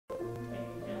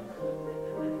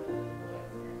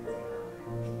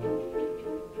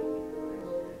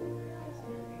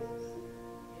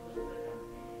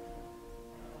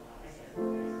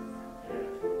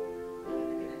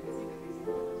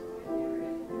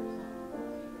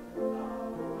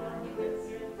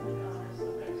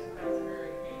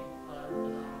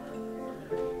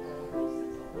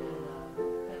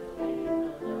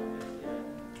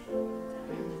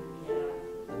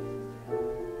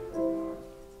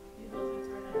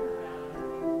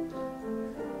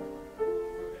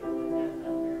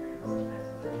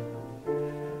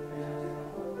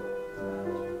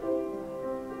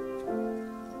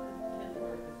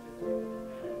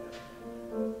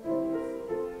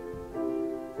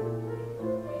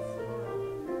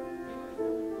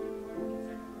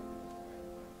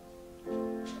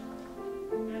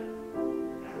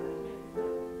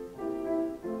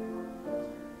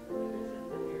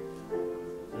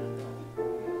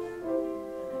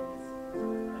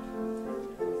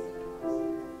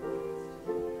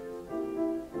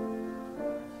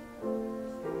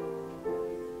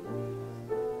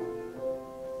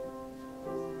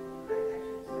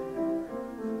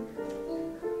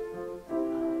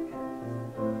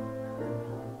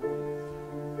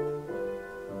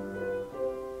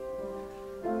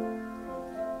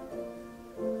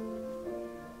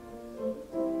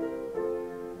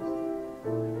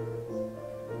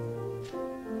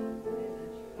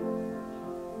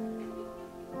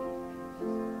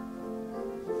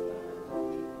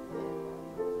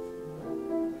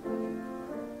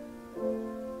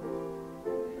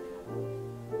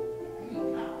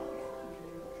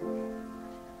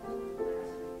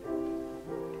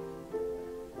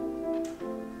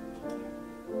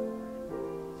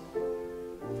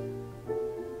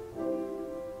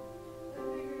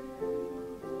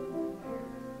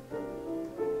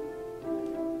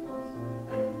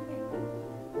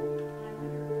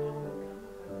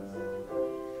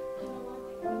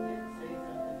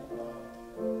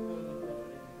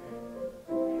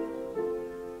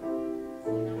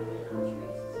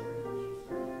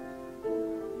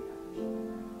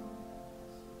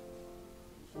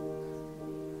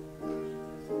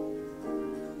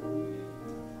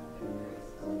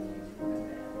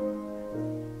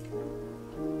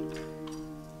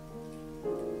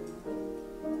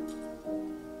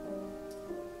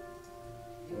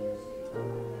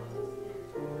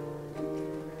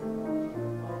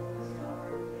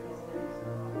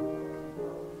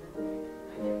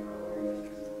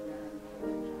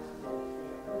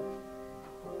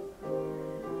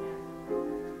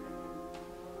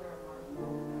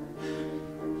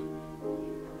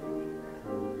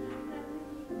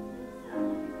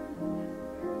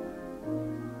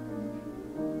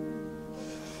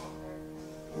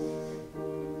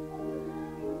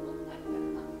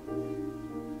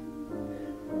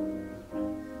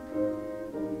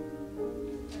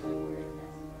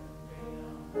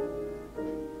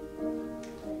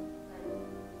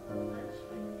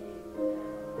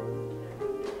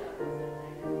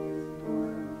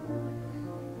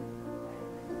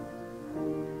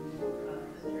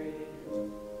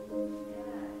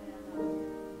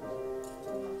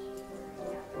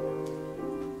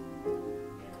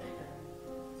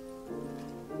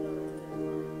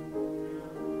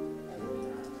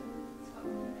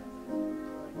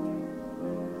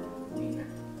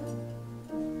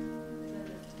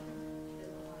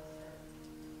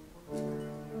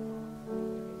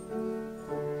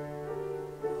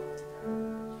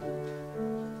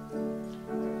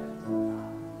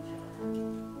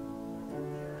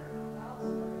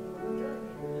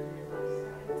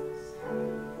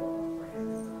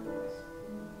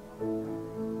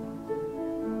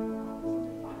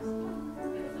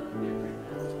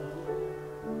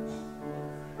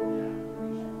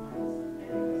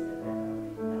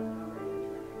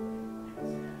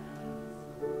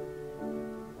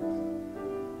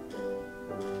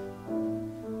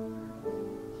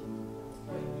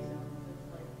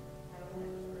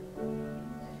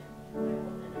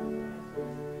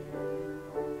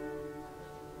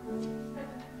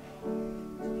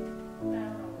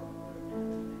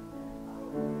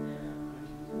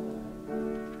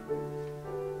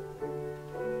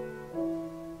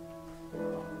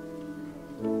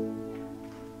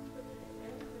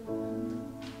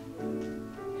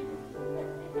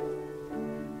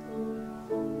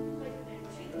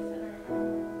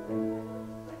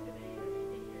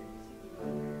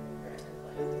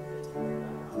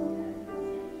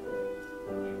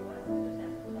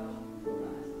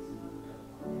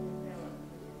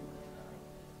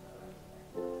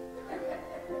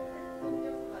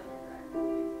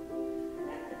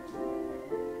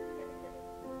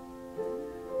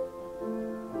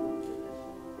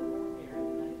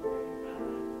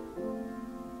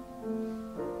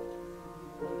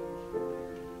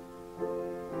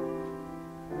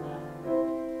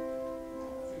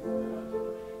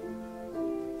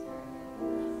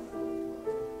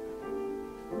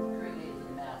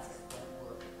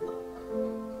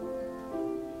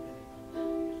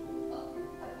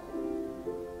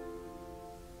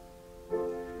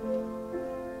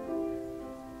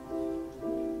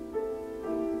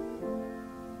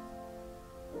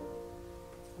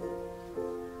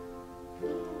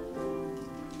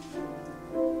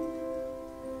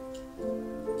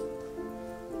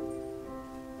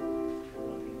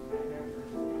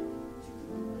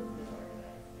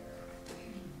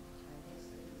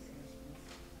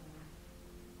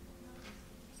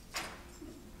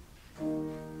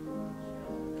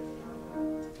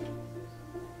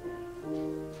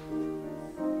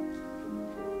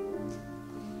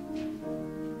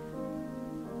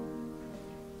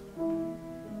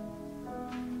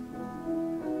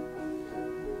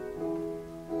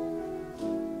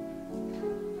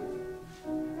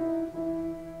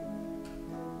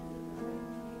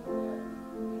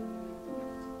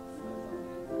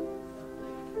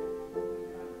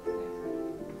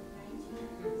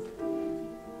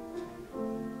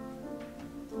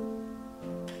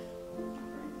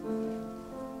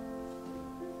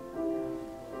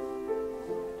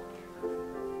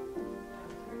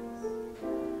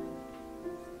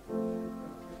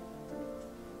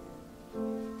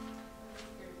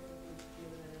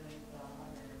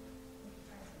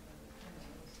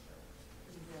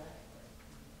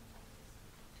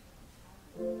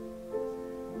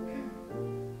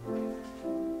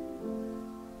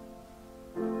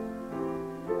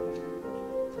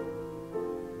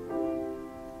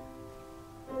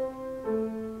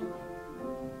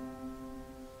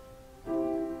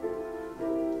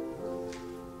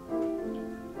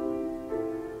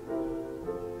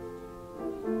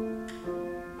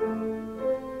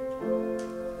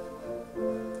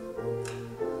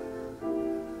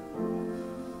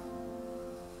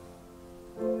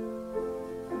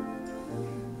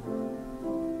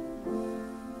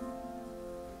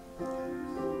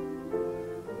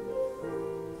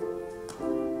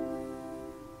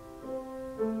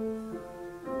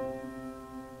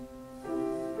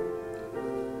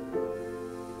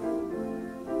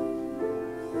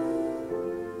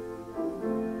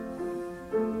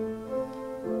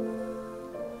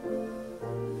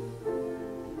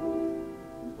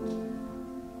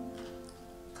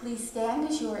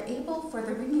as you are able for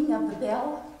the ringing of the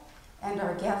bell and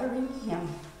our gathering hymn.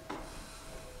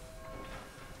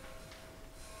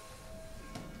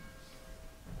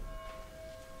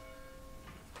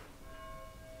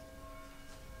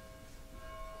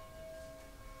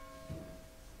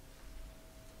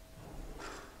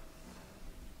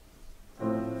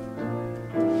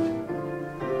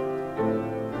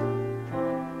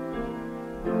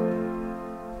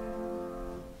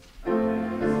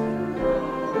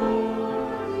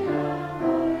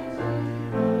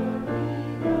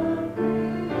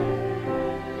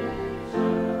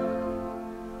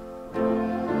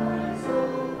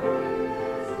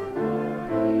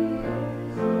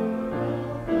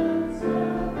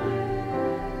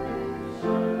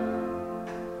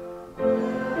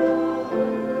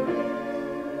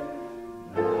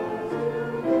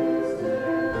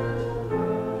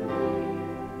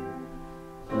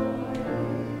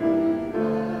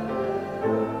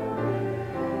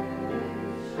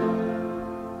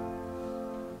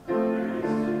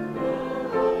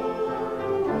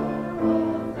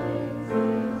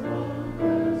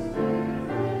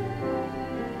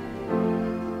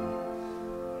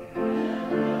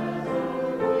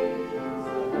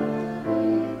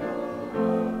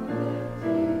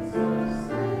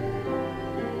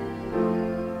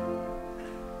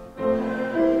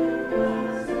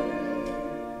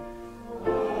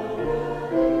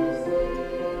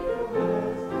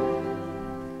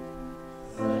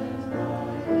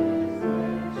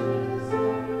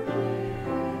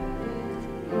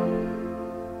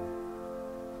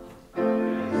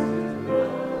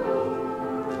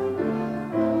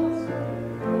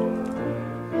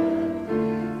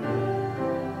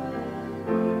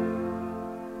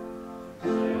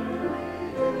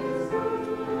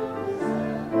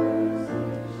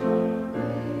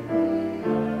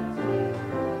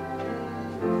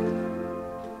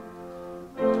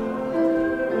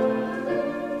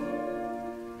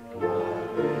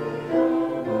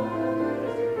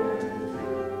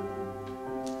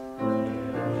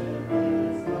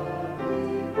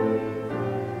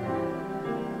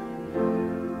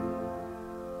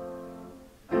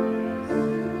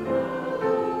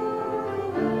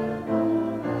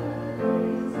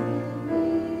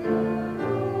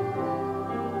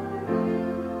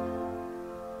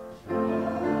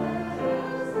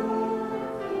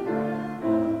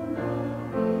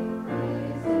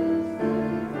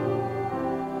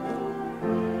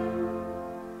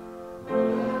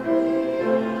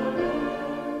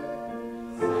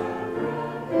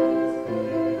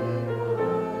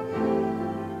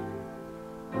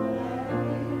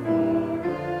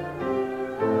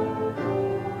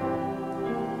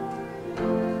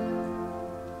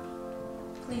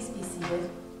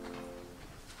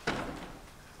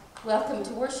 Welcome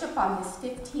to worship on this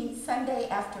 15th Sunday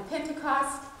after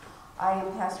Pentecost. I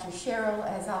am Pastor Cheryl.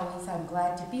 As always, I'm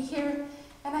glad to be here,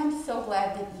 and I'm so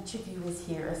glad that each of you is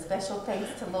here. A special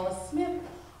thanks to Lois Smith,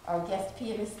 our guest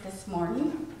pianist this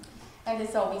morning, and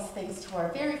as always, thanks to our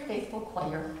very faithful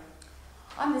choir.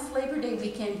 On this Labor Day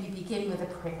weekend, we begin with a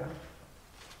prayer.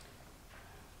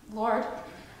 Lord,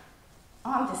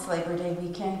 on this Labor Day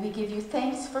weekend, we give you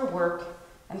thanks for work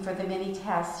and for the many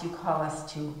tasks you call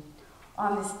us to.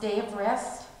 On this day of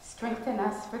rest, strengthen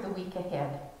us for the week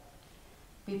ahead.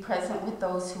 Be present with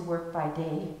those who work by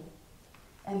day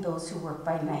and those who work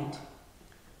by night,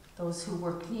 those who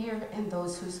work near and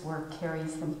those whose work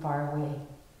carries them far away.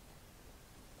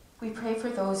 We pray for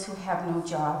those who have no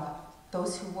job,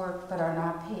 those who work but are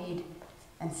not paid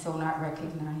and so not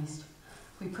recognized.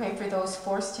 We pray for those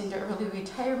forced into early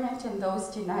retirement and those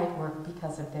denied work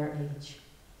because of their age.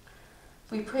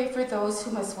 We pray for those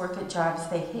who must work at jobs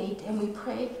they hate, and we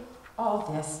pray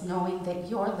all this knowing that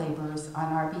your labors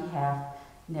on our behalf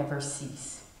never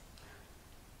cease,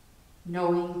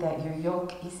 knowing that your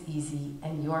yoke is easy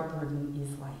and your burden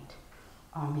is light.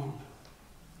 Amen.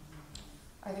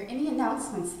 Are there any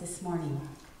announcements this morning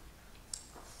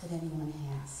that anyone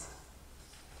has?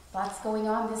 Lots going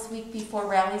on this week before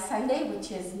Rally Sunday,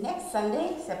 which is next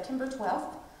Sunday, September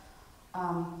 12th,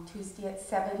 Tuesday,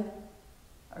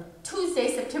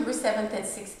 September 7th at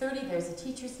 6:30, there's a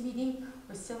teachers meeting.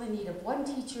 We're still in need of one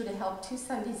teacher to help 2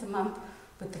 Sundays a month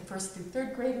with the 1st through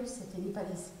 3rd graders. If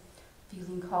anybody's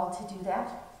feeling called to do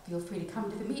that, feel free to come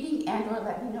to the meeting and or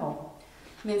let me know.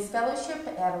 Men's Fellowship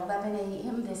at 11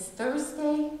 a.m. this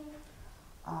Thursday.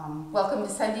 Welcome to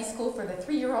Sunday School for the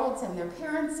 3-year-olds and their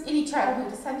parents. Any child new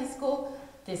to Sunday School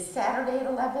this Saturday at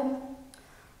 11.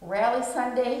 Rally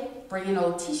Sunday, bring an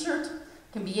old t-shirt.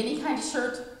 Can be any kind of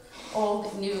shirt.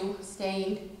 Old, new,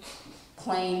 stained,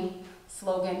 plain,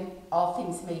 slogan, all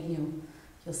things made new.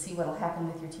 You'll see what will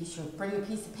happen with your t-shirt. Bring a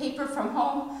piece of paper from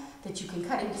home that you can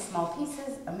cut into small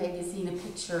pieces, a magazine, a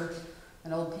picture,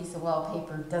 an old piece of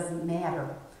wallpaper, doesn't matter.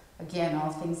 Again,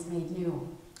 all things made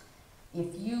new.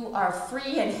 If you are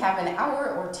free and have an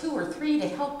hour or 2 or 3 to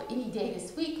help any day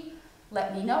this week,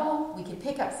 let me know. We can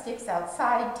pick up sticks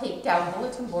outside, take down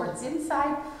bulletin boards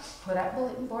inside, put up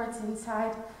bulletin boards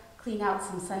inside, clean out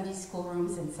some Sunday school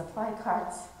rooms and supply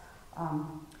carts.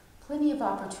 Plenty of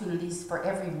opportunities for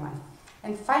everyone.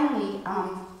 And finally,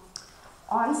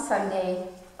 on Saturday,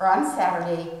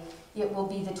 it will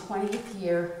be the 20th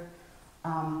year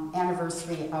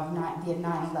anniversary of the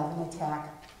 9/11 attack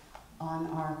on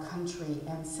our country.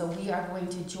 And so we are going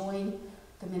to join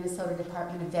the Minnesota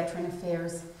Department of Veteran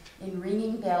Affairs in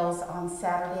ringing bells on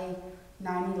Saturday,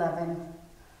 9/11.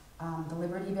 The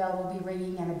Liberty Bell will be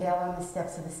ringing, and a bell on the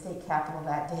steps of the state capitol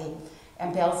that day.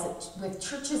 And bells with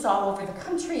churches all over the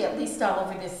country, at least all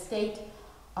over this state.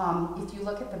 If you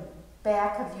look at the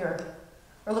back of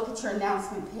or look at your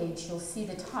announcement page, you'll see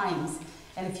the times.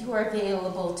 And if you are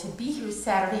available to be here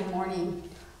Saturday morning,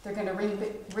 they're going to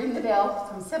ring the bell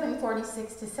from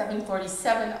 7:46 to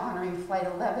 7:47, honoring Flight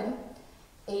 11,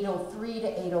 8:03 to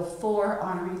 8:04,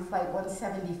 honoring Flight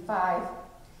 175,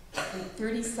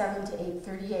 8:37 to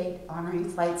 8:38, honoring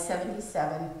Flight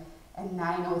 77, and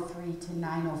 9:03 to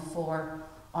 9:04,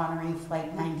 honoring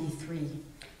Flight 93.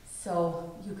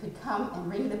 So you could come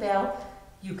and ring the bell.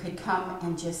 You could come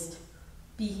and just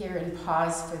be here and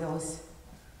pause for those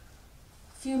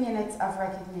few minutes of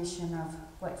recognition of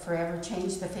what forever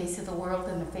changed the face of the world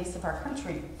and the face of our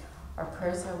country. Our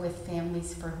prayers are with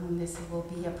families for whom this will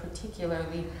be a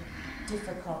particularly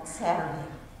difficult Saturday.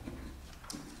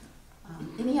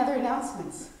 Any other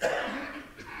announcements?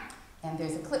 And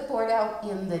there's a clipboard out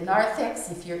in the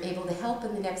narthex if you're able to help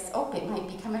in the next, it might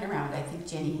be coming around. I think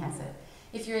Jenny has it.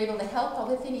 If you're able to help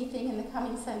with anything in the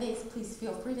coming Sundays, please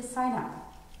feel free to sign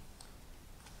up.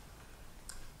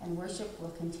 And worship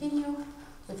will continue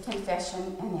with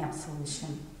confession and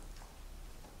absolution.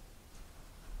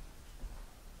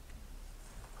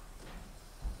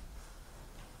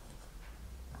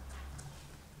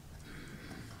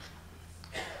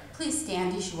 Please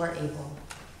stand as you are able.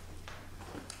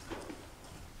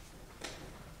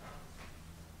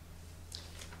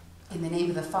 In the name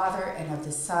of the Father, and of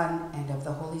the Son, and of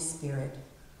the Holy Spirit.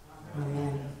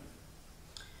 Amen.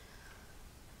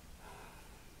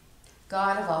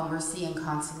 God of all mercy and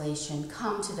consolation,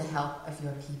 come to the help of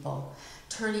your people,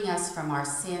 turning us from our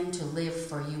sin to live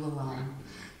for you alone.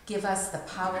 Give us the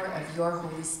power of your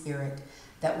Holy Spirit,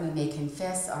 that we may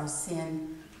confess our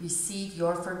sin, receive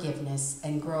your forgiveness,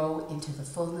 and grow into the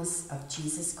fullness of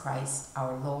Jesus Christ,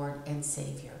 our Lord and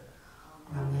Savior.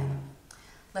 Amen.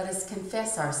 Let us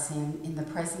confess our sin in the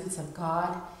presence of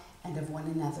God and of one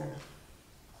another.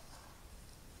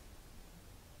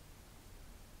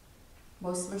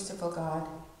 Most merciful God,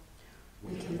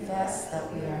 we confess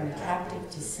that we are captive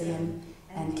to sin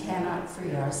and cannot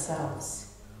free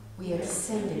ourselves. We have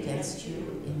sinned against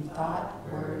you in thought,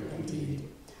 word, and deed,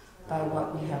 by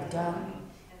what we have done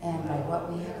and by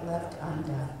what we have left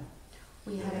undone.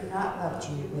 We have not loved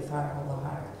you with our whole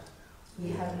heart.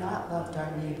 We have not loved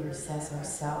our neighbors as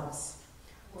ourselves.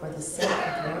 For the sake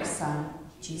of your Son,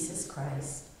 Jesus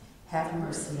Christ, have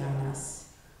mercy on us.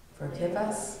 Forgive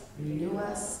us, renew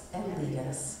us, and lead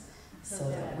us, so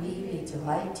that we may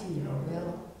delight in your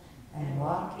will and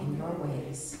walk in your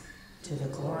ways, to the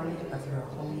glory of your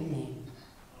holy name.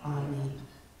 Amen.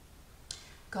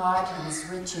 God, who is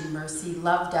rich in mercy,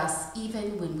 loved us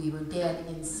even when we were dead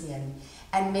in sin,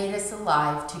 and made us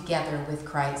alive together with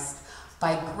Christ.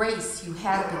 By grace you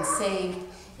have been saved.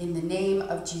 In the name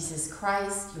of Jesus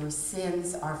Christ, your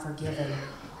sins are forgiven.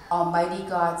 Almighty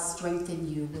God, strengthen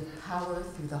you with power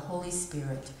through the Holy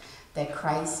Spirit, that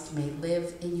Christ may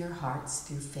live in your hearts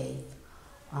through faith.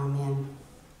 Amen.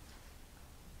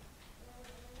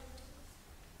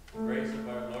 The grace of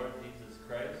our Lord Jesus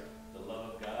Christ, the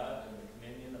love of God, and the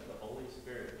communion of the Holy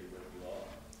Spirit be with you all.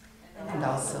 And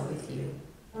also with you.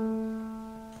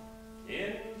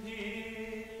 In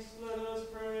peace, let us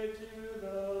pray to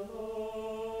the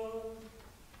Lord.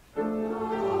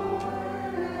 Lord,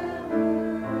 have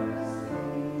mercy.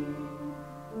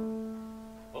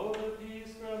 For the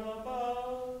peace from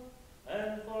above,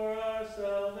 and for our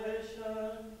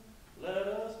salvation, let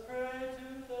us pray to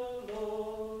the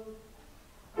Lord.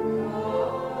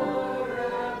 Lord,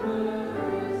 have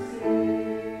mercy.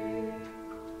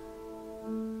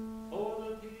 For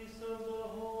the peace of the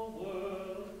whole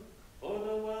world, for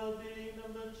the well-being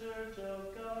of the Church of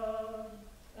God,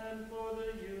 and for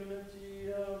the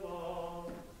unity of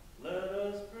all, let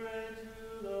us pray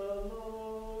to the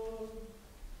Lord.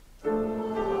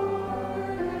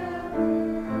 Lord,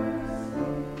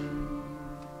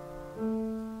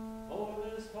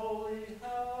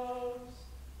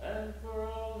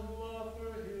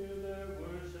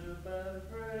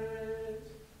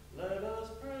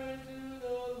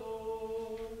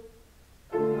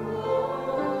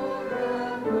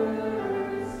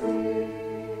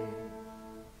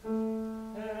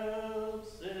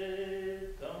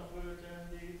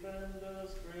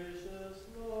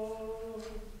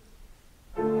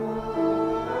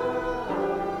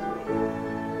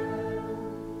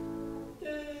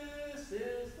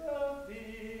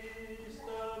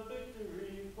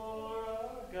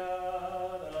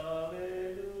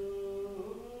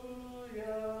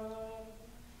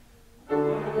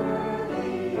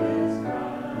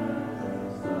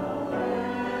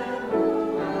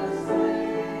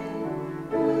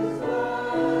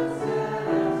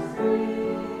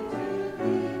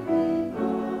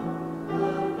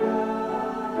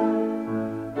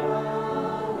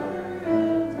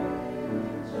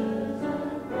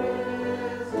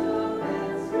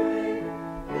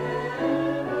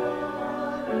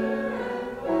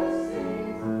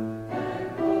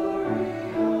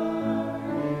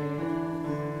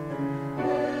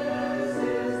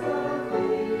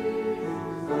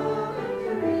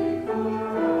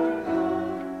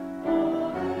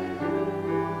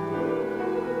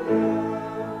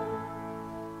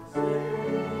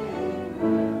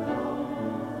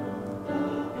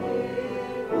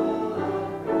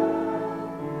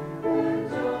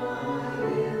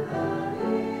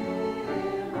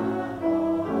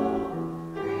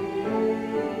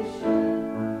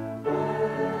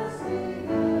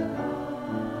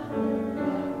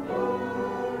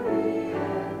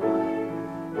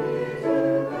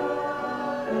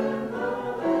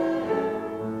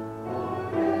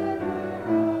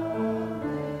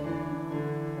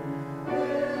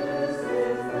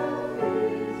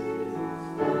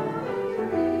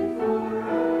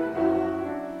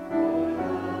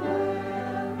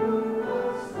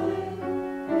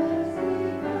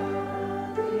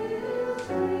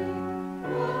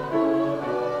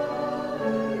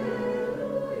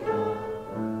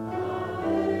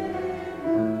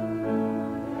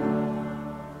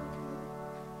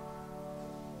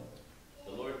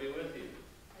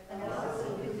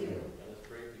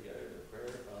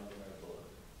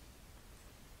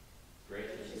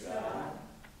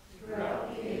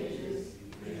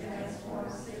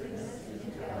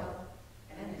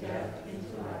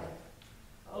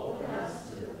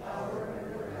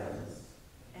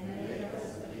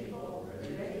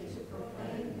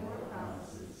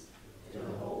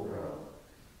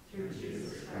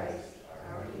 Christ,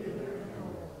 our leader in the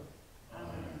world.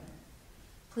 Amen.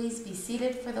 Please be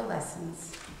seated for the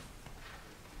lessons.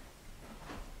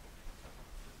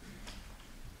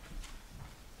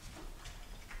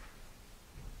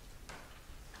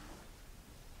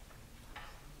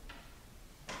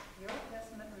 The Old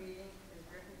Testament reading is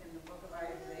written in the book of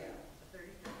Isaiah, the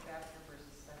 35th chapter,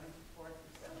 verses 4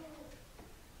 through 7.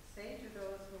 Say to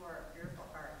those who are of fearful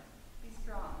heart, be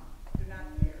strong, do not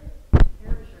fear.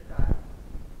 Here is your God.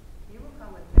 He will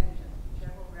come with vengeance,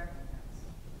 gentle recompense.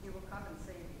 He will come and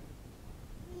save you.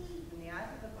 And the eyes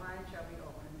of the blind shall be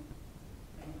opened,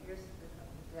 and ears of the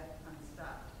deaf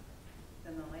unstopped.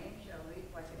 Then the lame shall leap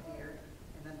like a deer,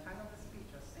 and the tongue of the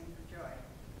speechless sing for joy.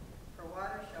 For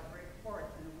waters shall break forth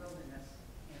in the wilderness,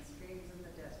 and streams in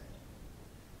the desert.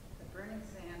 The burning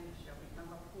sand shall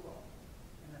become a pool,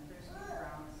 and the thirsty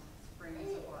grounds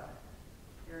springs of water.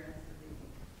 Here ends the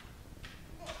reading.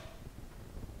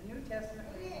 The New Testament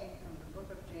reading from the book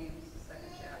of James, the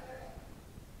 2nd chapter.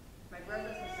 My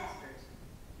brothers and sisters,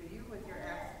 do you with your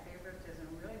acts of favoritism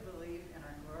really believe in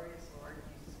our glorious Lord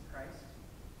Jesus Christ?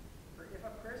 For if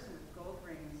a person with gold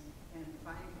rings and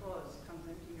fine clothes comes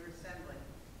into your assembly,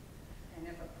 and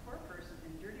if a poor person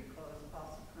in dirty clothes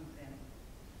also comes in,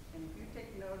 and if you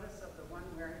take notice of the one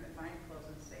wearing the fine clothes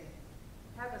and say,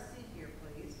 have a seat here,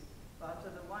 please, while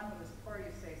to the one who is poor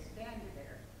you say, stand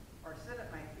there, or sit at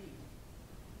my feet,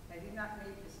 have you not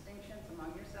made distinctions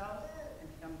among yourselves and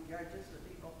become judges with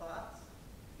evil thoughts?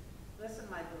 Listen,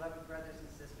 my beloved brothers and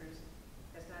sisters,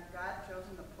 has not God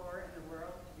chosen the poor in the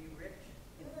world to be rich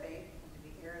in faith and to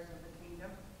be heirs of the kingdom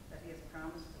that he has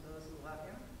promised to those who love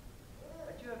him?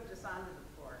 But you have dishonored the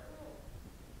poor.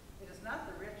 It is not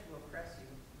the rich who oppress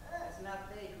you. It is not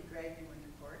they who drag you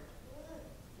into court.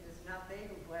 It is not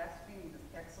they who blaspheme the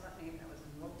excellent name that was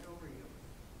invoked over you.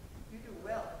 You do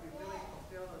well if you really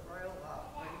fulfill the royal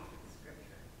law according to the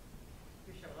scripture.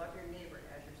 You shall love your neighbor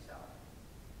as yourself.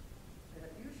 But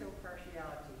if you show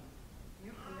partiality,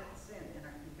 you commit sin and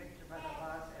are convicted by the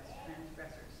laws as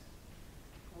transgressors.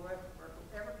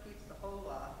 Whoever keeps the whole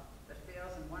law but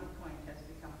fails in one point has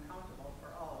become accountable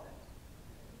for all of it.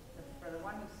 But for the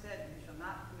one who said, you shall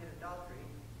not commit adultery,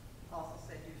 also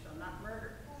said, you shall not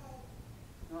murder.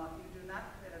 Well, if you do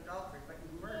not commit adultery, but you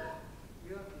murder,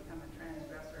 you have become a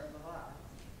transgressor of the law.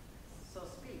 So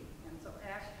speak, and so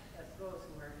act as those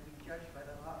who are to be judged by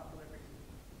the law of liberty.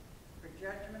 For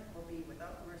judgment will be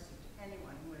without mercy to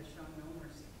anyone who has shown no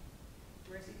mercy.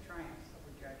 Mercy triumphs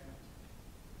over judgment.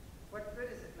 What good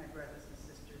is it, my brothers and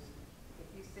sisters, if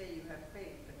you say you have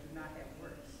faith but do not have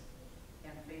works?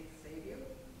 Can faith save you?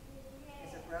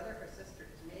 As a brother or sister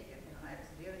is naked and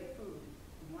lacks daily food,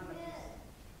 and one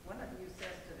of you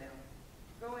says to them,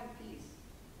 go in peace,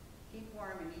 keep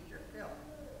warm and eat your fill,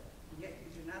 and yet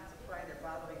you do not supply their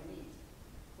bodily needs.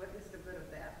 What is the good of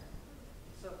that?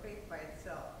 So faith by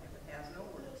itself, if it has no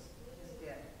works, is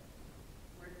dead.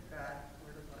 Word of God,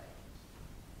 word of life.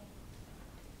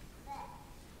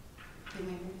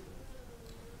 Amen.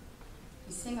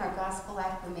 We sing our gospel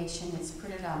acclamation. It's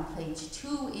printed on page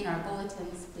 2 in our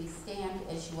bulletins. Please stand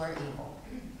as you are able.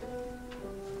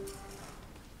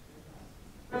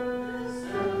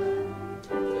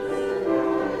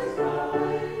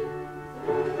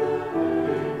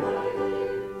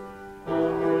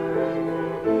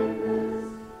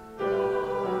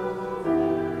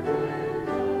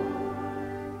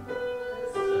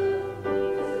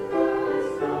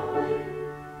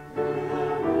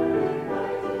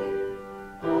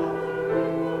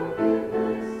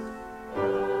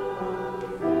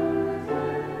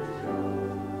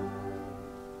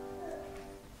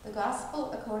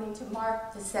 According to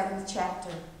Mark, the 7th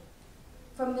chapter.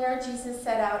 From there, Jesus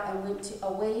set out and went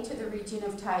away to the region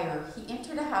of Tyre. He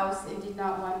entered a house and did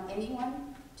not want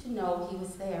anyone to know he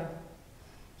was there.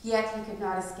 Yet he could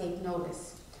not escape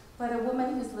notice. But a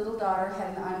woman whose little daughter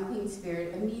had an unclean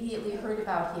spirit immediately heard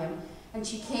about him, and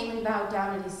she came and bowed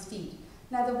down at his feet.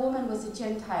 Now the woman was a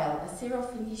Gentile, of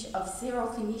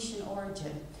Syrophoenician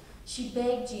origin. She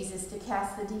begged Jesus to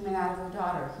cast the demon out of her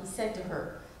daughter. He said to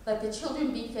her, let the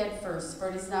children be fed first, for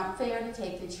it is not fair to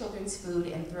take the children's food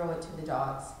and throw it to the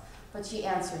dogs. But she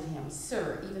answered him,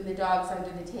 Sir, even the dogs under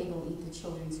the table eat the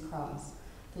children's crumbs.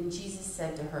 Then Jesus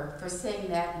said to her, For saying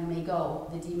that, you may go.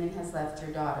 The demon has left your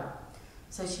daughter.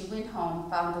 So she went home,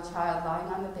 found the child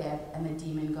lying on the bed, and the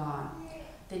demon gone.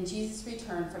 Then Jesus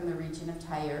returned from the region of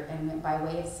Tyre and went by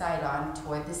way of Sidon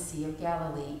toward the Sea of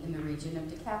Galilee in the region of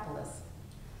Decapolis.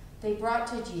 They brought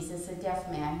to Jesus a deaf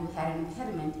man who had an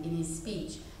impediment in his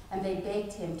speech, and they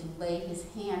begged him to lay his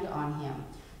hand on him.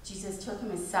 Jesus took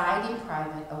him aside in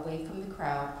private, away from the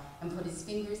crowd, and put his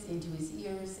fingers into his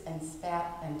ears and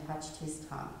spat and touched his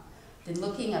tongue. Then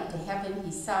looking up to heaven,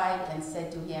 he sighed and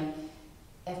said to him,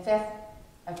 Ephphatha,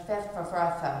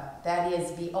 that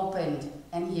is, be opened.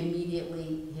 And he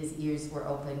immediately, his ears were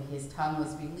opened, his tongue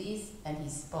was released, and he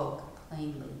spoke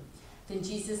plainly. Then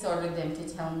Jesus ordered them to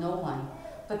tell no one,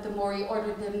 but the more he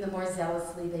ordered them, the more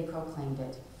zealously they proclaimed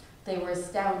it. They were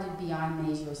astounded beyond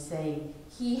measure, saying,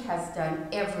 he has done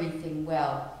everything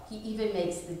well. He even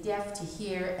makes the deaf to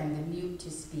hear and the mute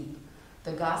to speak.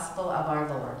 The gospel of our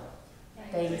Lord.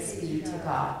 Thanks be to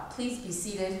God. Please be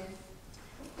seated.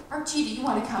 Archie, do you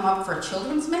want to come up for a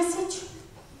children's message?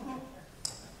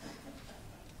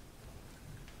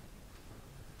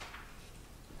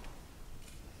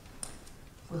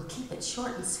 We'll keep it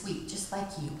short and sweet, just like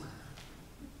you.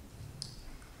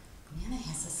 Nana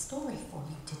has a story for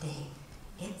you today.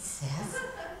 It says,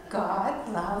 God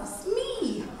loves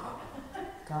me.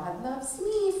 God loves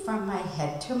me from my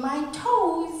head to my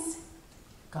toes.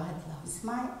 God loves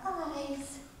my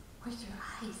eyes. Where's your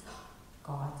eyes?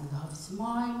 God loves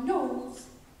my nose.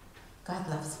 God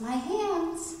loves my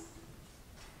hands.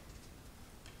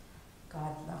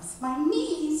 God loves my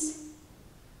knees.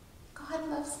 God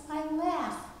loves my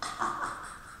laugh.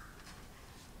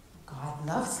 God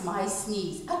loves my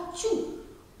sneeze. Achoo!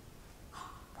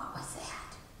 What was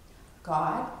that?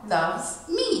 God loves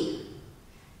me.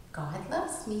 God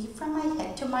loves me from my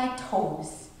head to my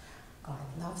toes. God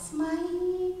loves my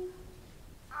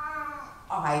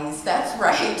eyes. That's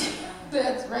right.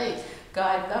 That's right.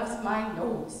 God loves my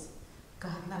nose.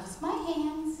 God loves my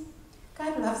hands.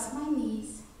 God loves my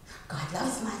knees. God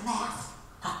loves my laugh.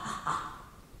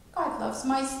 God loves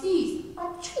my sneeze.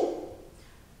 Achoo!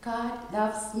 God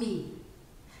loves me.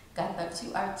 God loves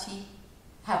you, Archie.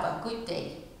 Have a good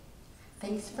day.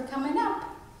 Thanks for coming up.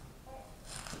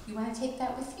 You want to take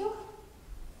that with you?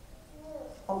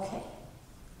 Okay.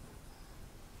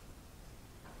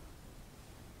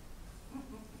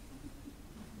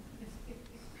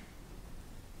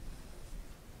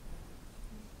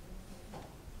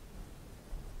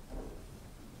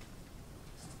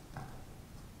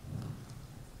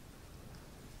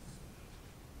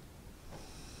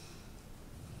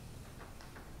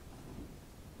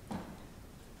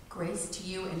 Grace to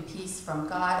you and peace from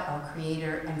God, our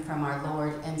Creator, and from our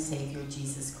Lord and Savior,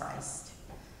 Jesus Christ.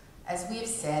 As we have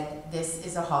said, this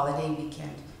is a holiday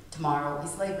weekend. Tomorrow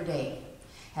is Labor Day.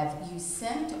 Have you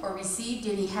sent or received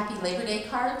any Happy Labor Day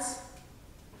cards?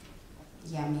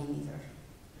 Yeah, me neither.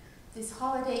 This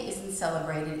holiday isn't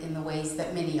celebrated in the ways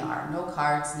that many are. No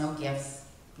cards, no gifts,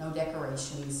 no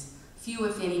decorations, few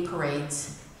if any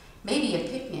parades, maybe a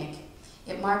picnic.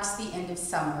 It marks the end of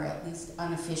summer, at least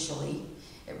unofficially.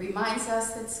 It reminds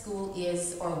us that school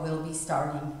is or will be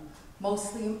starting,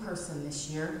 mostly in person this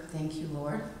year. Thank you,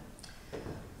 Lord.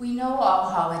 We know all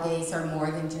holidays are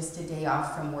more than just a day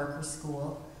off from work or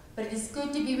school, but it is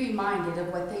good to be reminded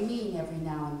of what they mean every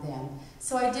now and then.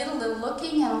 So I did a little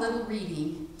looking and a little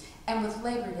reading, and with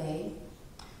Labor Day,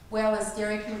 well, as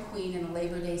Derek McQueen in a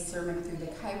Labor Day sermon through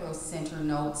the Kairos Center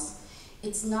notes,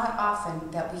 it's not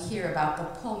often that we hear about the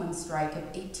Pullman strike of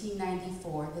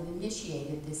 1894 that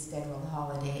initiated this federal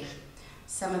holiday.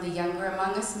 Some of the younger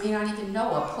among us may not even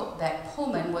know that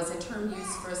Pullman was a term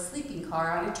used for a sleeping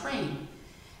car on a train.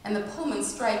 And the Pullman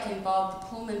strike involved the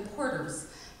Pullman porters,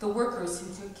 the workers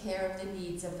who took care of the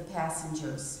needs of the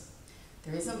passengers.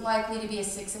 There isn't likely to be a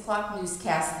 6 o'clock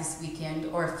newscast this weekend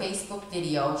or a Facebook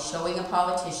video showing a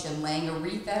politician laying a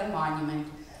wreath at a monument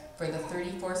for the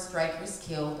 34 strikers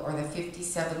killed or the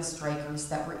 57 strikers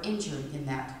that were injured in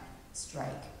that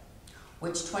strike.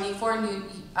 Which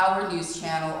 24-hour news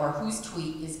channel or whose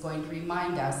tweet is going to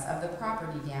remind us of the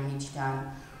property damage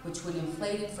done, which when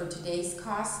inflated for today's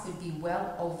costs would be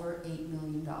well over $8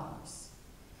 million.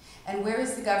 And where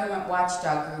is the government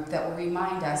watchdog group that will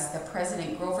remind us that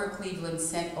President Grover Cleveland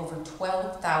sent over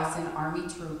 12,000 Army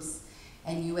troops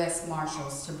and U.S.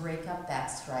 Marshals to break up that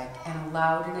strike and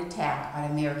allowed an attack on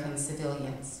American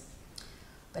civilians?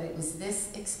 But it was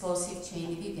this explosive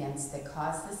chain of events that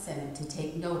caused the Senate to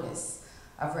take notice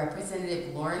of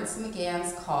Representative Lawrence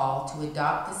McGann's call to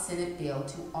adopt the Senate bill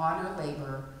to honor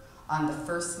labor on the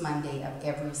first Monday of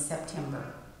every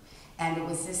September. And it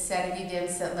was this set of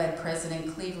events that led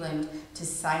President Cleveland to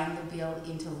sign the bill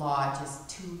into law just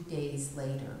 2 days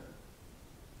later.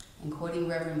 And quoting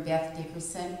Reverend Beth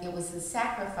Dickerson, it was the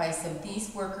sacrifice of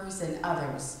these workers and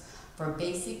others for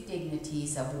basic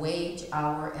dignities of wage,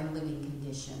 hour, and living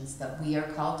conditions that we are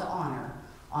called to honor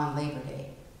on Labor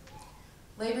Day.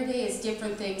 Labor Day is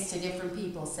different things to different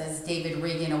people, says David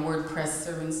Rigg in a WordPress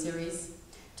sermon series.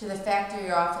 To the factory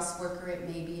or office worker, it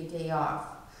may be a day off.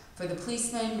 For the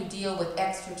policemen who deal with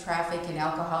extra traffic and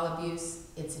alcohol abuse,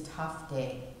 it's a tough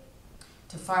day.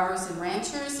 To farmers and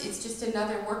ranchers, it's just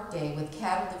another work day with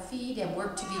cattle to feed and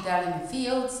work to be done in the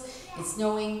fields. It's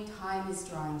knowing time is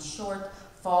drawing short,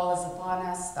 fall is upon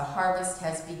us, the harvest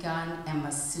has begun and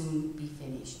must soon be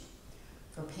finished.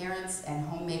 For parents and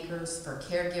homemakers, for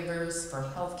caregivers, for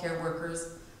healthcare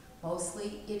workers,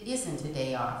 mostly it isn't a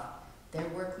day off. Their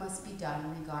work must be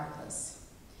done regardless.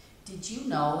 Did you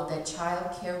know that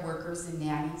child care workers and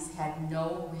nannies had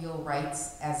no real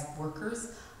rights as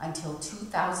workers until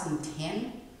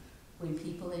 2010, when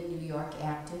people in New York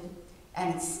acted?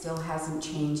 And it still hasn't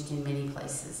changed in many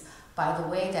places. By the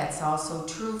way, that's also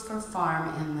true for farm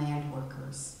and land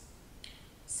workers.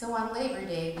 So on Labor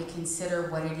Day, we consider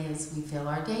what it is we fill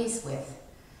our days with.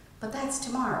 But that's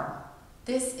tomorrow.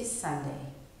 This is Sunday.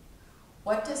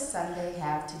 What does Sunday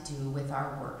have to do with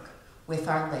our work, with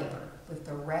our labor, with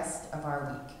the rest of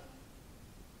our week?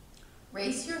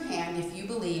 Raise your hand if you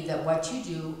believe that what you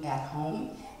do at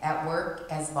home, at work,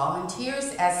 as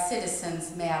volunteers, as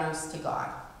citizens, matters to God.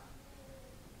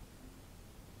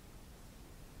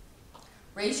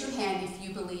 Raise your hand if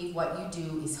you believe what you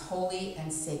do is holy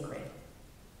and sacred.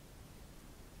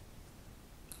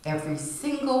 Every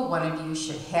single one of you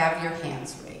should have your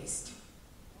hands raised.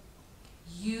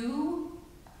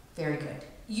 Very good.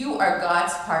 You are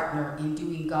God's partner in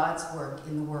doing God's work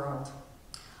in the world.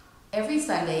 Every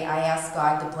Sunday, I ask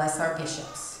God to bless our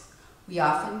bishops. We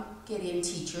often get in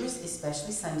teachers,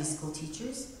 especially Sunday school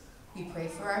teachers. We pray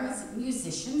for our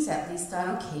musicians, at least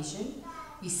on occasion.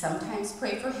 We sometimes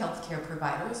pray for healthcare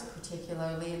providers,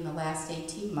 particularly in the last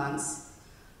 18 months.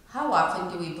 How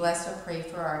often do we bless or pray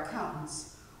for our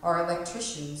accountants, or our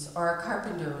electricians, or our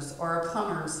carpenters, or our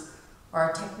plumbers, or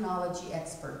our technology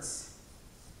experts?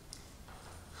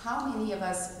 How many of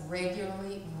us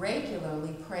regularly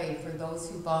pray for those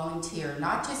who volunteer,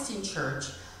 not just in church,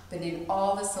 but in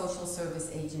all the social service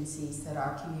agencies that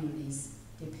our communities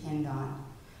depend on?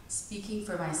 Speaking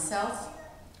for myself,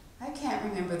 I can't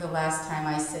remember the last time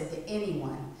I said to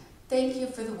anyone, "Thank you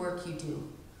for the work you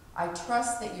do. I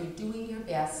trust that you're doing your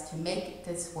best to make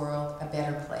this world a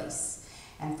better place.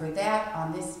 And for that,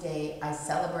 on this day, I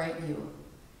celebrate you."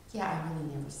 Yeah, I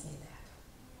really never say that.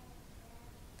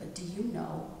 But do you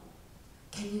know,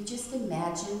 can you just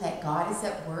imagine that God is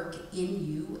at work in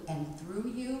you and through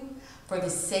you for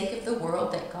the sake of the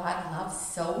world that God loves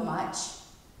so much?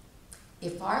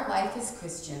 If our life as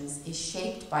Christians is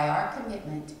shaped by our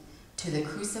commitment to the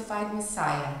crucified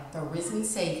Messiah, the risen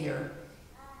Savior,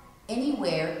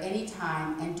 anywhere,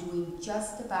 anytime, and doing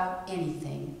just about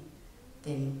anything,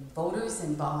 then voters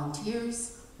and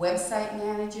volunteers, website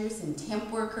managers and temp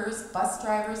workers, bus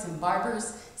drivers and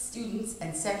barbers, students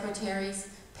and secretaries,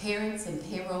 parents and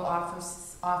payroll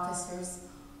officers,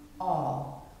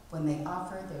 all, when they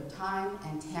offer their time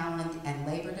and talent and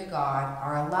labor to God,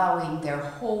 are allowing their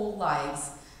whole lives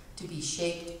to be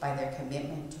shaped by their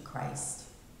commitment to Christ.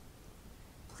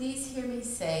 Please hear me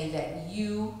say that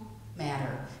you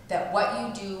matter, that what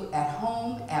you do at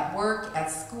home, at work, at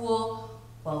school,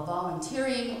 while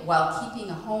volunteering, while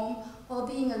keeping a home, while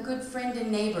being a good friend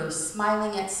and neighbor,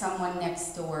 smiling at someone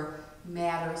next door,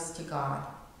 matters to God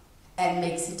and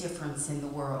makes a difference in the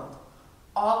world.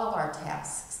 All of our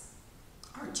tasks,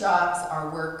 our jobs, our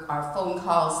work, our phone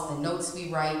calls, the notes we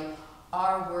write,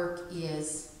 our work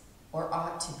is, or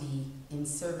ought to be, in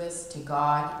service to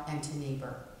God and to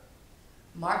neighbor.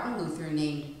 Martin Luther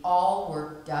named all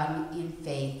work done in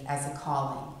faith as a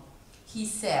calling. He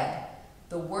said,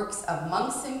 "The works of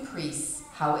monks and priests,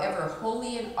 however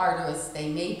holy and arduous they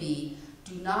may be,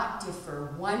 do not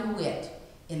differ one whit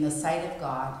in the sight of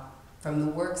God from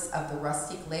the works of the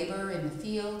rustic laborer in the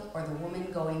field or the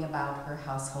woman going about her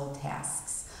household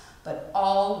tasks. But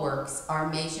all works are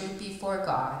measured before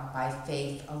God by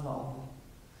faith alone."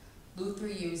 Luther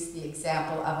used the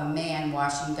example of a man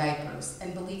washing diapers,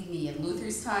 and believe me, in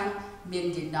Luther's time,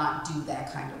 men did not do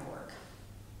that kind of work.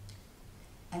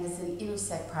 And as an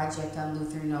Intersect project on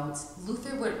Luther notes,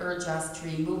 Luther would urge us to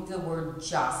remove the word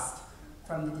 "just"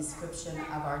 from the description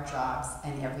of our jobs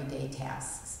and everyday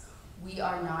tasks. We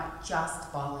are not just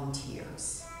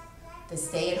volunteers. The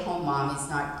stay-at-home mom is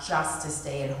not just a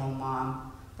stay-at-home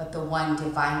mom, but the one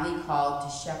divinely called to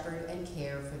shepherd and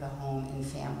care for the home and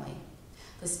family.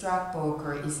 The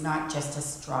stockbroker is not just a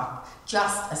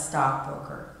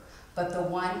stockbroker, but the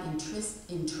one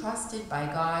entrusted by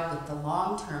God with the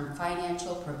long-term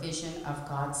financial provision of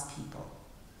God's people.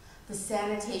 The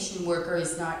sanitation worker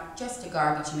is not just a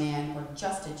garbage man or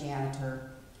just a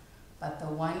janitor, but the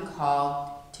one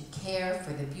called to care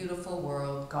for the beautiful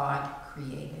world God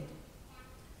created.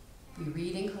 We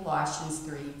read in Colossians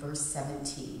 3, verse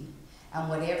 17, "And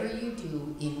whatever you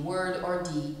do in word or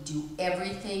deed, do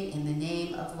everything in the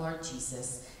name of Lord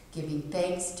Jesus, giving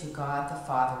thanks to God the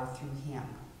Father through him.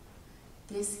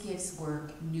 This gives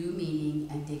work new meaning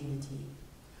and dignity.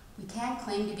 We can't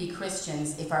claim to be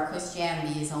Christians if our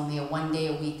Christianity is only a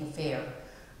one-day-a-week affair.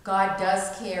 God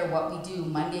does care what we do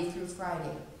Monday through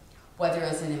Friday, whether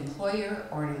as an employer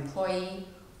or an employee,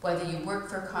 whether you work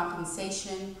for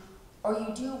compensation, or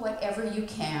you do whatever you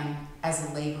can as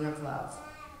a labor of love.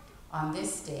 On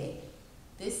this day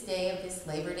of this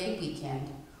Labor Day weekend,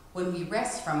 when we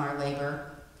rest from our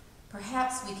labor,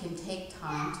 perhaps we can take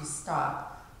time to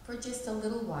stop for just a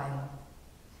little while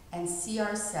and see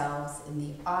ourselves in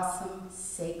the awesome,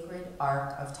 sacred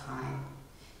arc of time.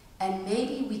 And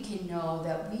maybe we can know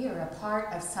that we are a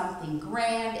part of something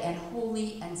grand and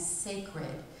holy and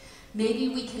sacred. Maybe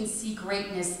we can see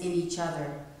greatness in each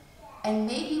other. And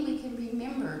maybe we can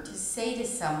remember to say to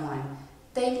someone,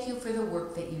 thank you for the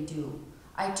work that you do.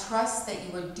 I trust that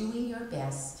you are doing your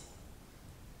best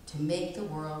to make the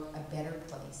world a better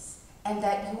place, and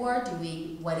that you are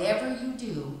doing whatever you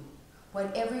do,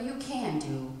 whatever you can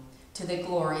do, to the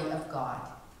glory of God.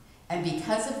 And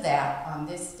because of that, on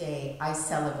this day, I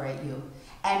celebrate you.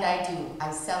 And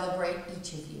I celebrate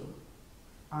each of you.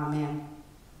 Amen.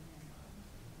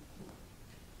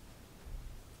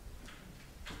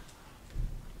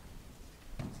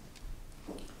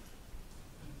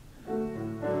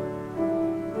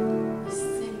 We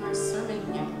sing our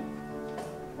sermon hymn.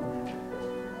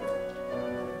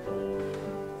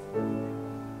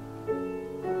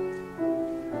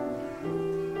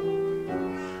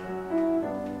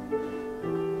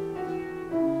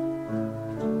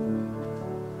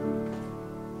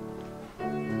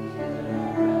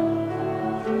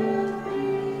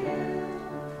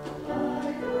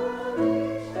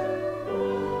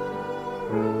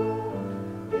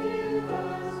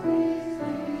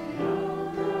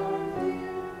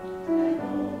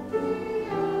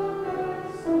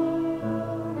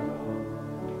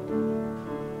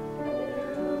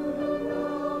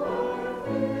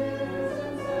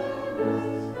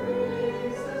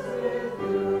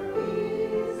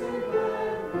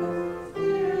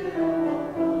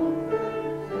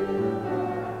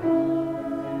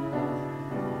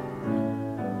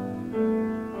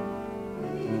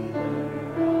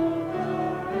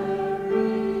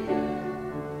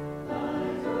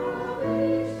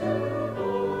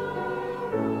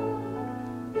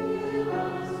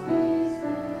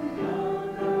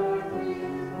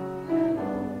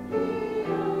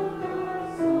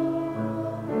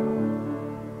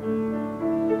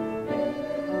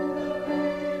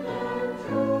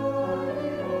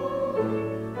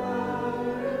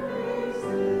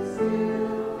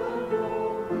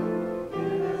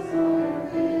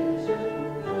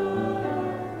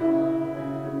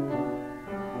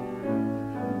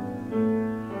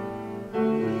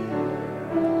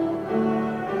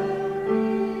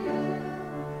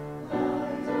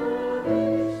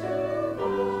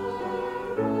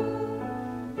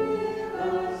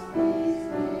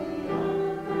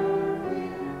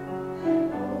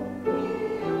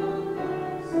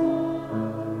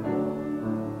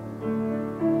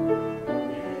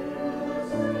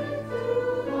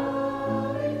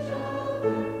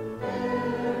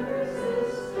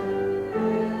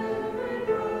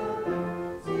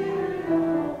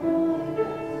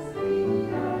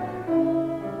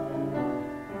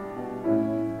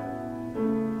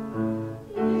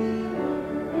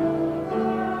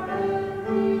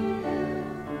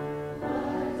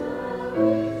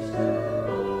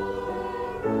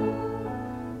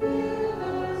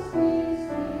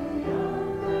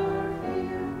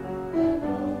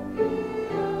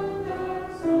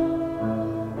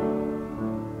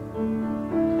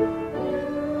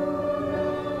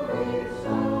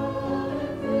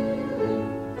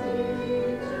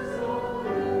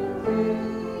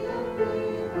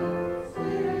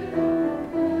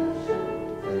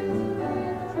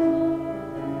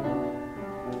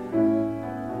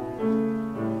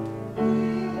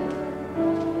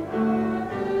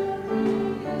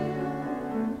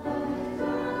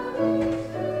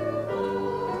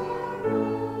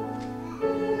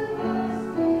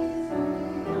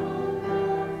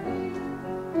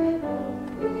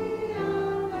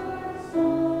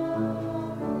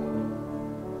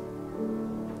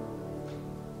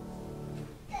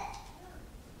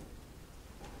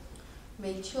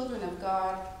 Made children of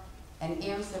God and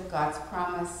heirs of God's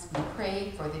promise, we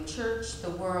pray for the church,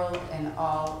 the world, and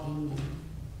all in need.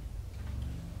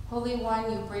 Holy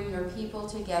One, you bring your people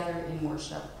together in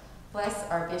worship. Bless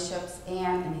our bishops,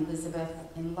 Anne and Elizabeth.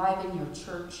 Enliven your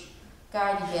church.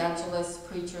 Guide evangelists,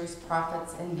 preachers,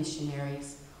 prophets, and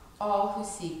missionaries, all who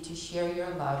seek to share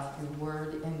your love through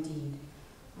word and deed.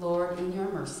 Lord, in your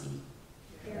mercy,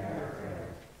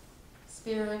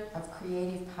 Spirit of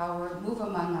creative power, move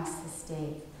among us this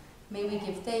day. May we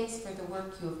give thanks for the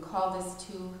work you have called us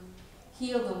to.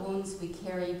 Heal the wounds we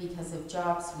carry because of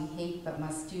jobs we hate but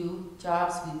must do,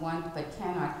 jobs we want but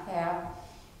cannot have.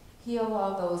 Heal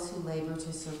all those who labor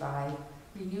to survive,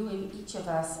 renew in each of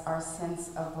us our sense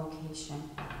of vocation.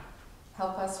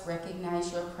 Help us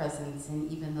recognize your presence in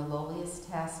even the lowliest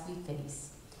tasks we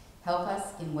face. Help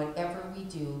us in whatever we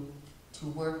do to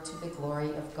work to the glory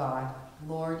of God.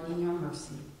 Lord, in your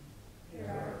mercy. Hear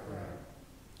our prayer.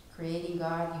 Creating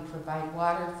God, you provide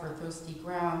water for thirsty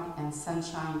ground and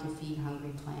sunshine to feed hungry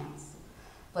plants.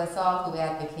 Bless all who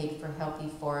advocate for healthy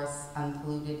forests,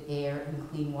 unpolluted air, and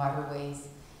clean waterways.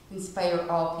 Inspire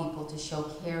all people to show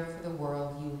care for the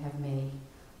world you have made.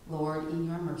 Lord, in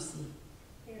your mercy.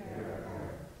 Hear our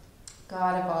prayer.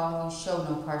 God of all, you show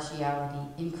no partiality.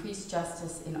 Increase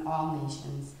justice in all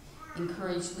nations.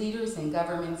 Encourage leaders and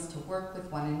governments to work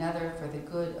with one another for the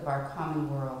good of our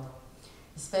common world.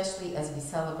 Especially as we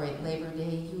celebrate Labor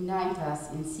Day, unite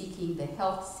us in seeking the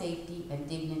health, safety, and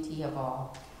dignity of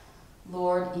all.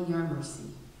 Lord, in your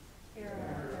mercy. Hear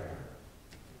our prayer.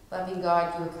 Loving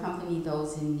God, you accompany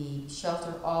those in need.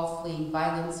 Shelter all fleeing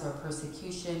violence or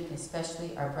persecution,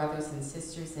 especially our brothers and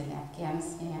sisters in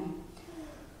Afghanistan.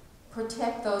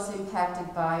 Protect those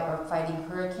impacted by or fighting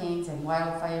hurricanes and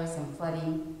wildfires and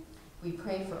flooding. We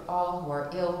pray for all who are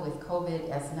ill with COVID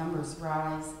as numbers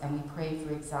rise, and we pray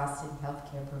for exhausted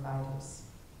healthcare providers.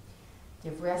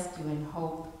 Give rescue and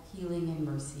hope, healing and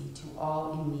mercy to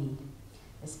all in need,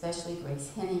 especially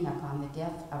Grace Henning upon the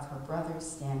death of her brother,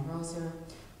 Stan Roser.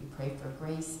 We pray for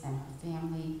Grace and her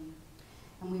family,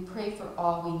 and we pray for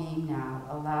all we name now,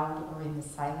 aloud or in the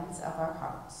silence of our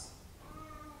hearts.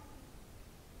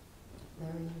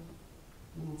 Larry,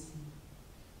 Nancy,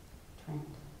 Trent,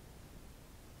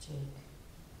 Jake,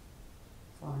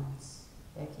 Florence,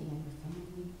 Becky and her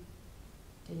family,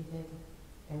 David,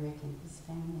 Eric and his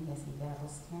family as he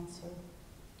battles cancer,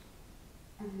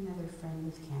 and another friend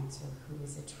with cancer who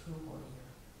is a true warrior.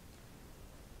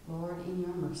 Lord, in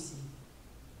your mercy,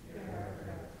 Hear our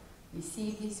prayer.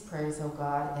 receive these prayers, O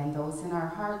God, and those in our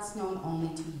hearts known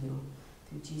only to you,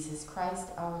 through Jesus Christ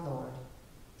our Lord.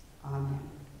 Amen.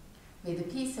 May the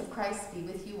peace of Christ be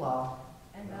with you all.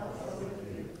 And also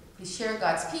with you. Please share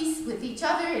God's peace with each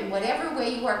other in whatever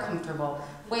way you are comfortable.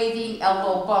 Waving,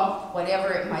 elbow bump,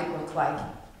 whatever it might look like.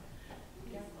 God's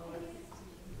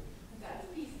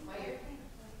peace, fire.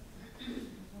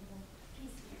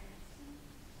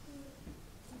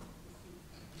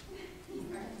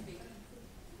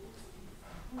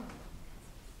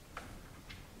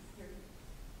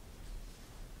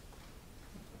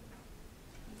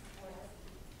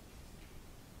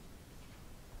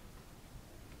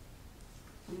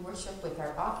 We worship with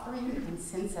our offering, and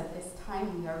since at this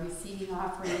time we are receiving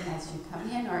offering as you come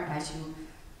in or as you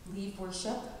leave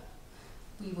worship,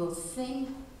 we will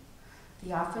sing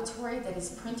the offertory that is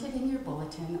printed in your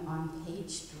bulletin on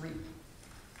page 3.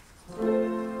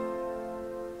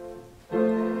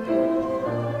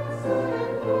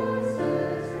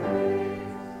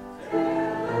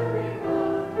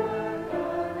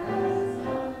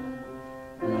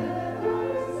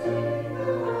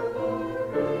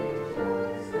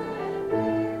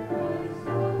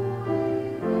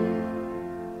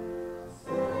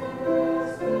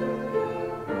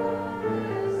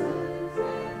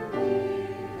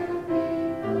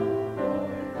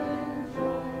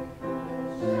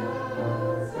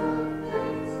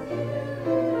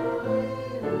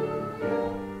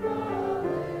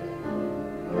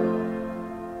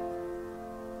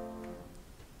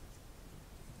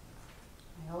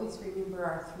 Remember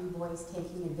our 3 boys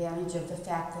taking advantage of the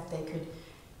fact that they could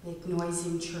make noise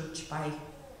in church by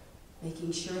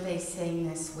making sure they sang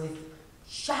this with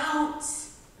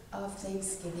shouts of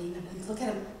thanksgiving. And look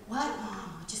at them, what,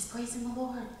 Mom? We're just praising the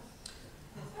Lord.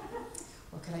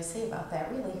 What can I say about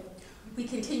that, really? We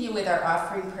continue with our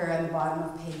offering prayer on the bottom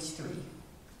of page 3.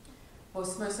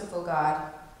 Most merciful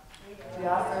God, we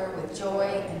offer with joy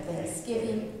and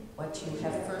thanksgiving what you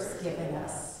have first given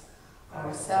us.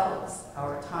 Ourselves,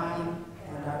 our time,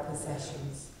 and our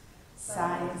possessions,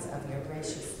 signs of your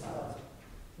gracious love.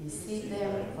 Receive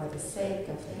them for the sake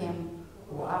of him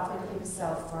who offered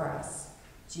himself for us,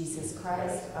 Jesus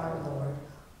Christ our Lord.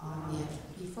 Amen.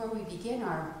 Before we begin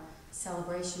our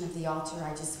celebration of the altar, I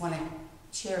just want to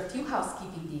share a few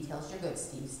housekeeping details. You're good,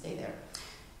 Steve. Stay there.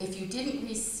 If you didn't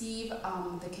receive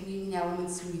the communion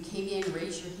elements when you came in,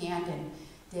 raise your hand and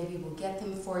Debbie will get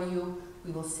them for you.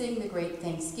 We will sing the great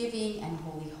Thanksgiving and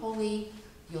Holy, Holy.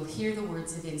 You'll hear the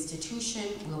words of institution.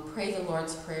 We'll pray the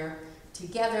Lord's Prayer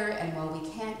together, and while we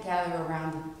can't gather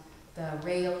around the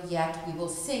rail yet, we will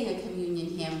sing a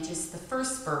communion hymn, just the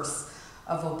first verse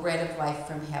of O Bread of Life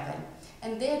from Heaven.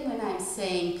 And then when I'm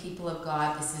saying, people of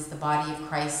God, this is the body of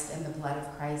Christ and the blood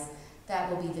of Christ, that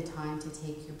will be the time to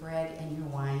take your bread and your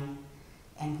wine,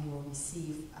 and we will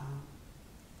receive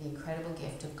the incredible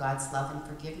gift of God's love and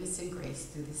forgiveness and grace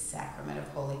through the sacrament of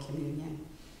Holy Communion.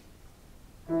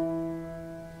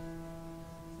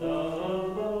 The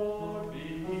Lord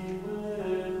be with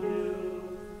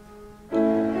you.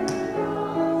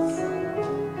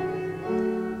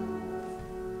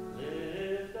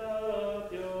 Lift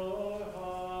up your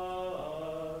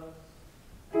hearts.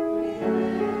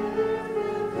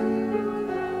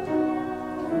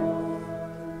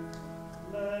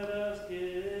 Let us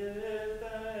give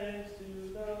thanks to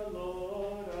the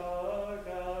Lord our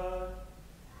God.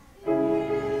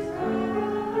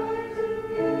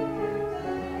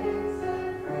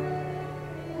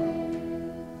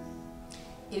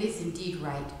 It is indeed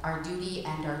right, our duty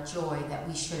and our joy, that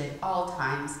we should at all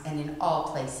times and in all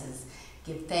places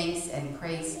give thanks and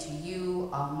praise to you,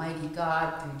 Almighty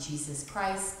God, through Jesus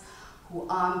Christ, who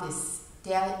on this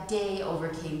day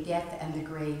overcame death and the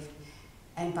grave,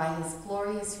 and by his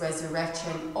glorious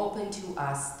resurrection opened to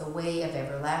us the way of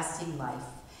everlasting life.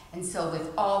 And so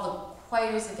with all the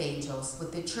choirs of angels,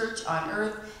 with the church on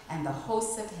earth and the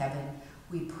hosts of heaven,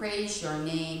 we praise your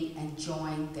name and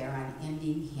join their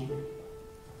unending hymn.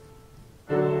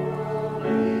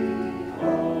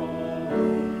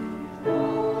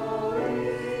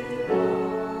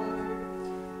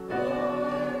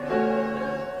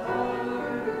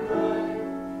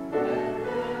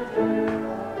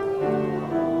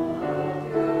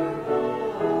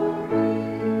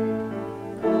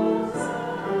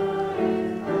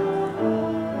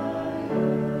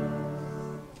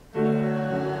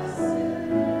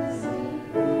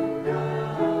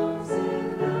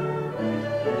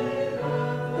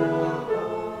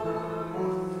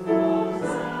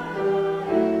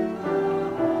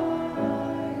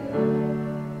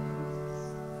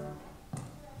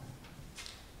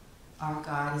 Our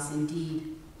God is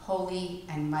indeed holy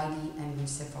and mighty and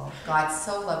merciful. God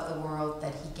so loved the world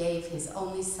that he gave his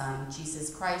only Son,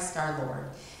 Jesus Christ our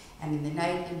Lord. And in the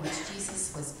night in which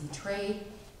Jesus was betrayed,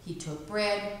 he took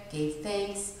bread, gave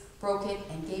thanks, broke it,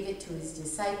 and gave it to his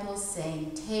disciples,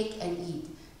 saying, "Take and eat.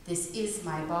 This is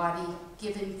my body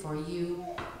given for you.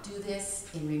 Do this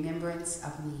in remembrance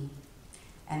of me."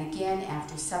 And again,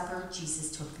 after supper,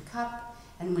 Jesus took the cup,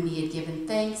 and when he had given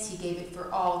thanks, he gave it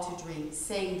for all to drink,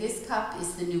 saying, "This cup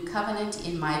is the new covenant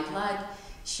in my blood,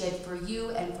 shed for you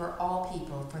and for all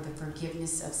people for the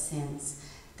forgiveness of sins.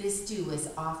 This do as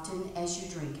often as you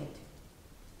drink it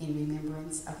in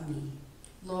remembrance of me."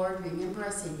 Lord, remember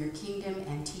us in your kingdom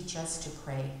and teach us to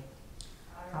pray.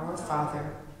 Our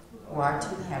Father, who art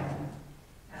in heaven,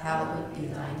 hallowed be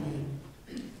thy name.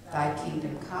 Thy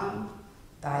kingdom come,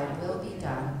 thy will be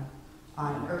done,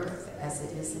 on earth as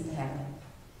it is in heaven.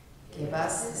 Give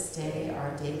us this day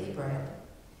our daily bread,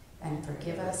 and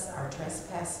forgive us our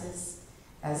trespasses,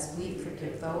 as we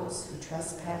forgive those who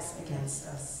trespass against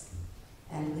us.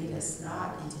 And lead us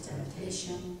not into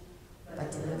temptation,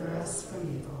 but deliver us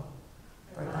from evil.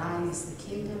 For thine is the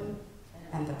kingdom,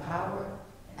 and the power,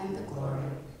 and the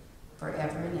glory,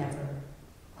 forever and ever.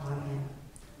 Amen.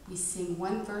 We sing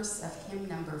one verse of hymn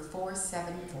number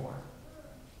 474.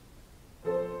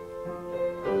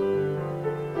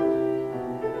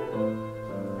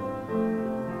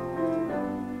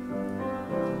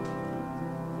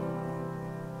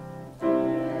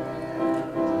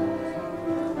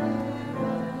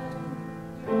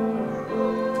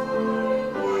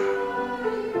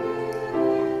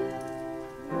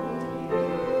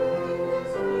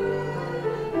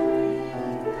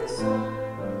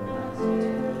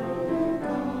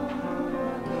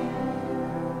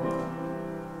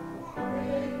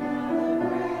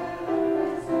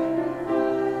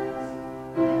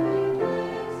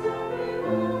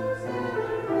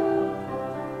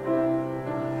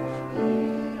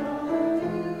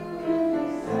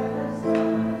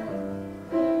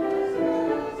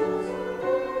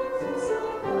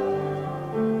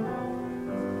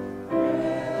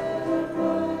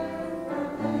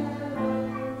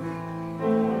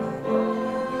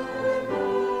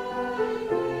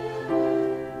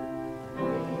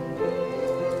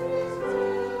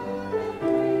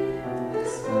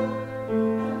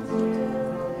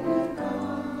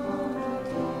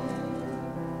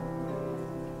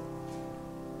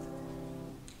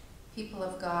 People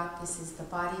of God, this is the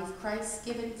body of Christ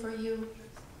given for you.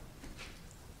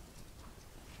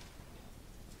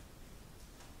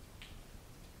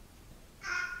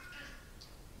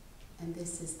 And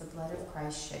this is the blood of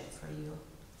Christ shed for you.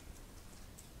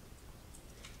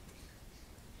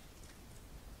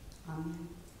 Amen.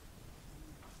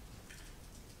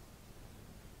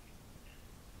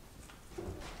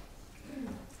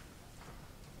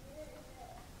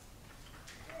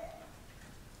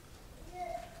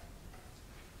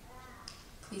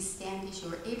 Please stand as you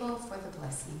are able for the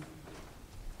blessing.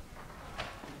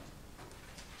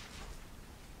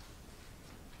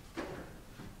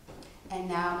 And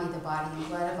now may the body and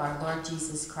blood of our Lord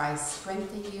Jesus Christ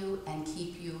strengthen you and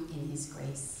keep you in his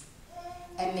grace.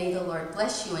 And may the Lord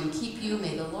bless you and keep you.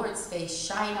 May the Lord's face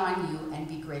shine on you and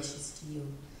be gracious to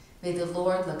you. May the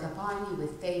Lord look upon you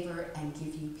with favor and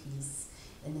give you peace.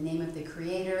 In the name of the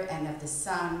Creator and of the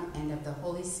Son and of the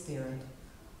Holy Spirit.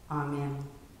 Amen.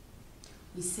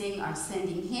 We sing our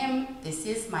sending hymn, This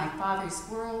Is My Father's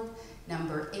World,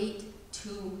 number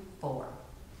 824.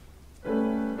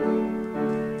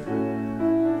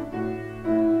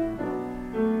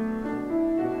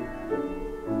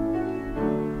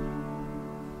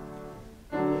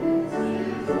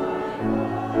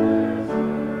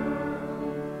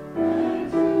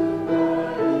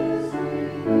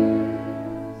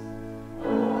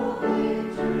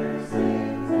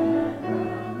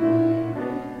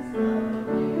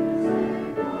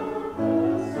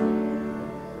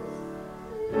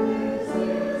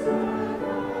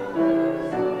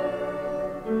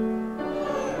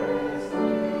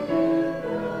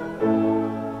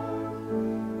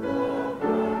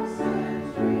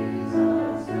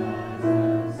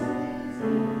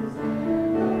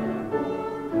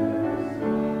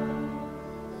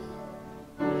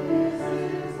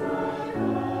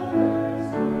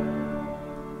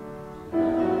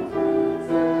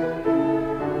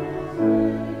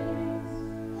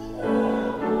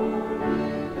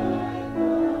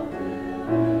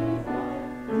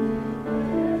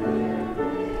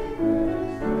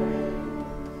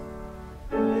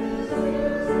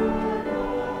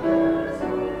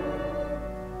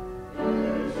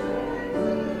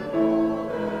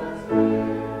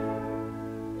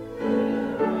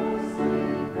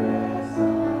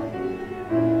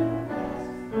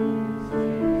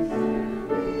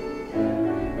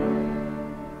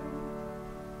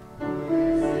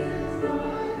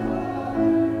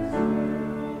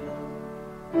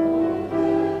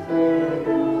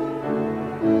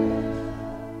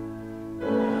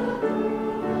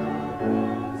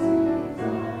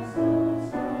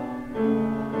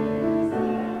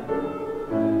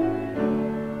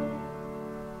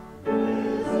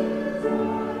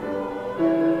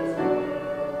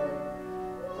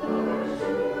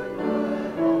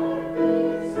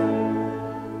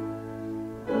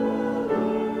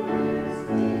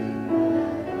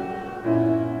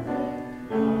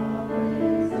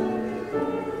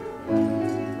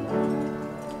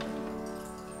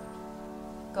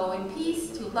 Go in peace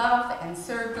to love and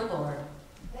serve the Lord.